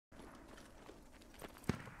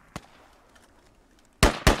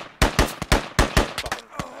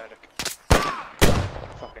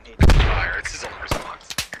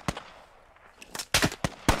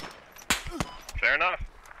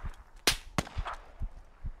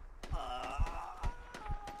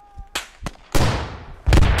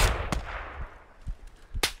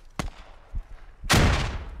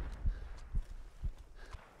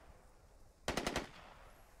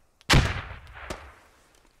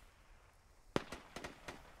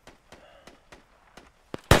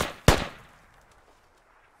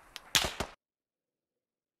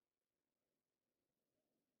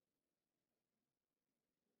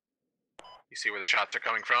You see where the shots are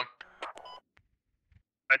coming from?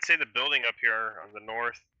 I'd say the building up here on the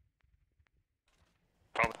north.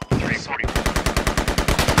 Probably 340.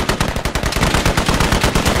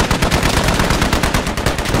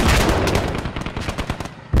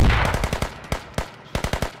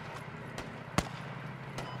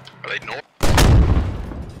 Are they north?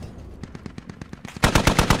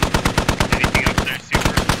 Anything up there,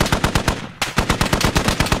 super?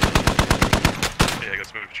 Yeah,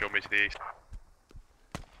 let's move show me to the east.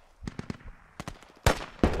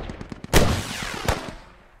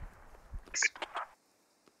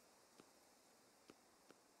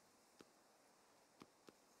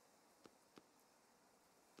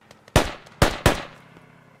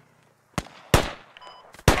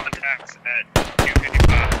 Contacts at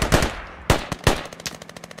 255.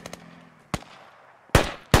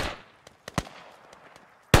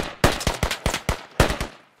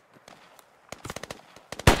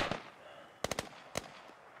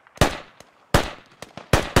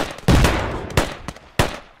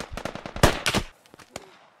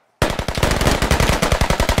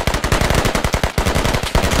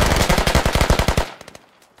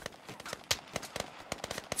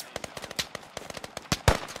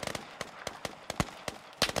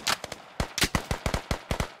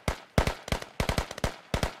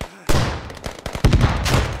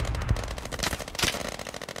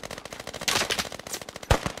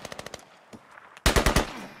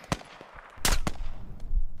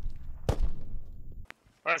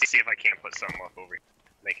 Let's see if I can't put something up over here.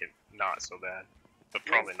 Make it not so bad. But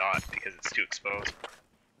probably not because it's too exposed.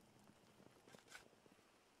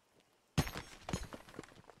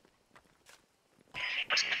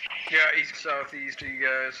 Yeah, east southeast of you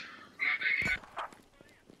guys.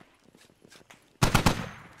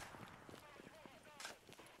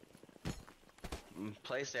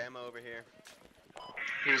 Place ammo over here.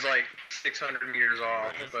 He was like 600 meters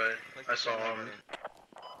off, but I saw him.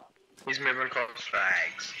 He's moving close.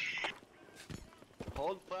 Fags.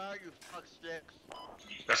 Hold fire, you fuck sticks.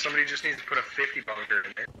 Now somebody just needs to put a 50 bunker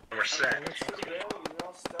in there, and we're set.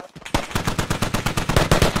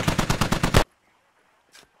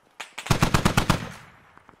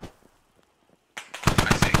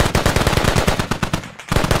 I see.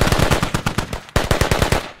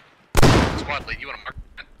 Squad lead, you wanna mark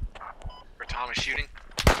that? Where Tom is shooting?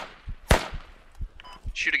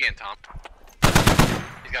 Shoot again, Tom.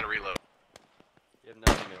 He's gotta reload. You have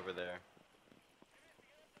nothing over there.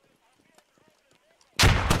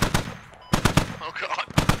 Oh god.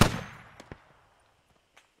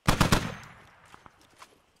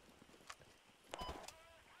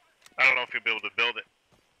 I don't know if you'll be able to build it.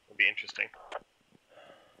 It'll be interesting.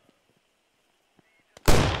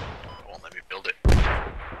 It won't let me build it.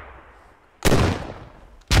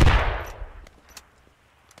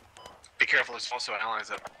 Be careful, there's also allies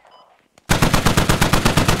up.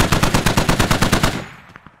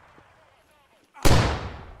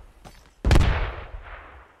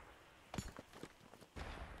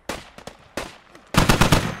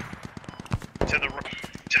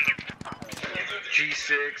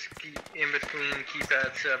 G6, keep in between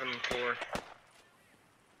keypad 7 and 4.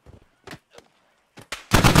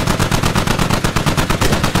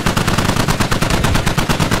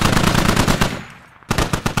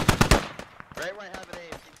 Right where I have an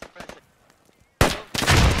aim, keep suppressing.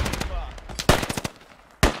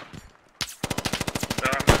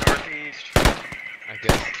 Northeast. I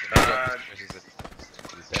guess.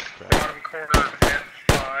 Bottom corner,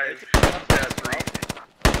 F5, keypad 3.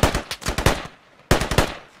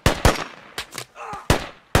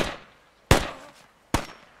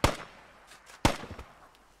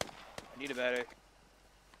 Need a medic.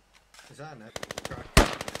 Is that an truck?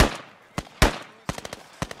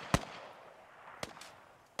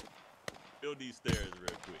 Build these stairs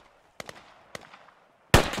real quick.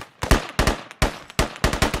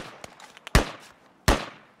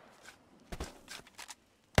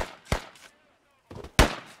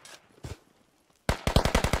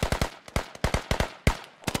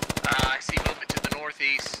 I see movement to the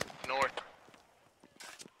northeast, north.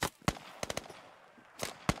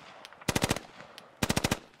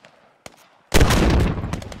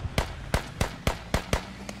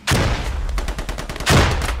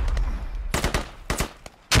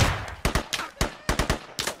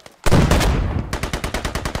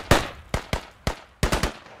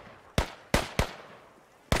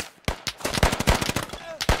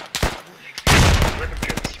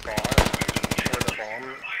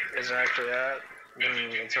 Is actually at,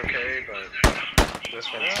 it's okay, but this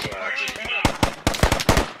one sucks.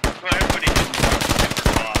 Well, everybody just wants super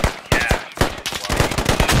cash, which is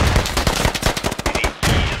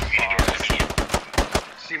why we need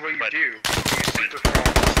what you But- do. You super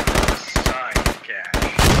fall side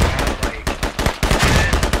cache. Like